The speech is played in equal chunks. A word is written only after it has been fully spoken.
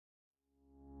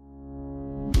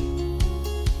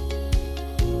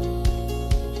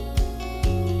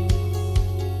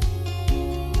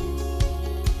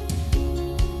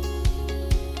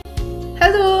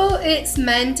it's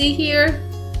Mandy here.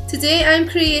 Today I'm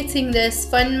creating this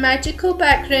fun magical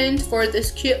background for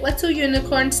this cute little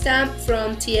unicorn stamp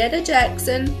from Tierra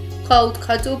Jackson called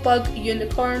Cuddlebug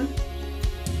Unicorn.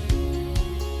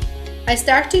 I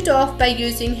started off by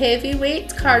using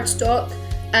heavyweight cardstock,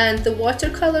 and the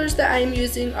watercolours that I'm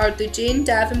using are the Jane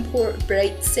Davenport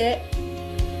Bright set.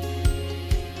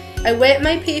 I wet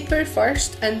my paper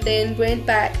first and then went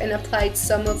back and applied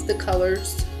some of the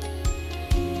colours.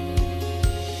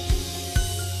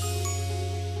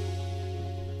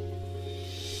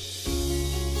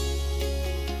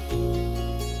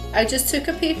 I just took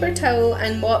a paper towel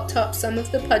and mopped up some of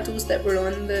the puddles that were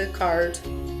on the card.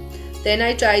 Then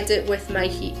I dried it with my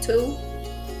heat tool.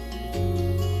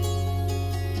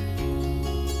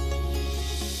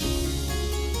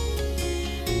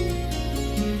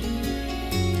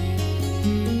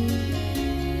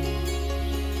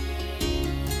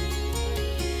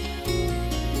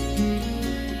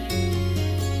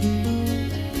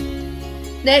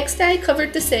 Next I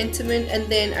covered the sentiment, and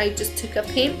then I just took a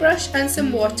paintbrush and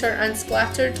some water and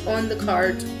splattered on the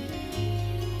card.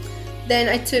 Then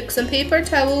I took some paper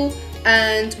towel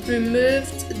and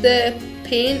removed the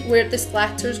paint where the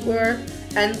splatters were,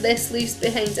 and this leaves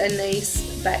behind a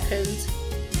nice background.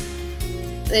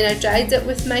 Then I dried it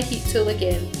with my heat tool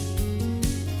again.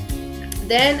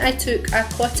 Then I took a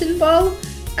cotton ball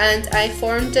and I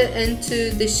formed it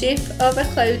into the shape of a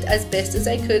cloud as best as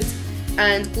I could,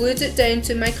 and glued it down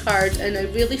to my card, and I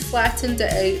really flattened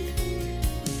it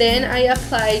out. Then I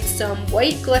applied some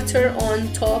white glitter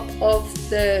on top of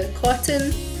the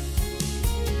cotton.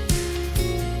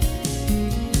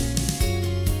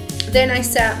 Then I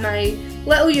sat my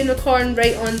little unicorn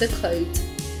right on the cloud.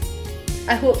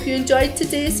 I hope you enjoyed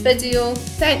today's video.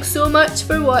 Thanks so much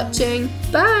for watching.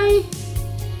 Bye!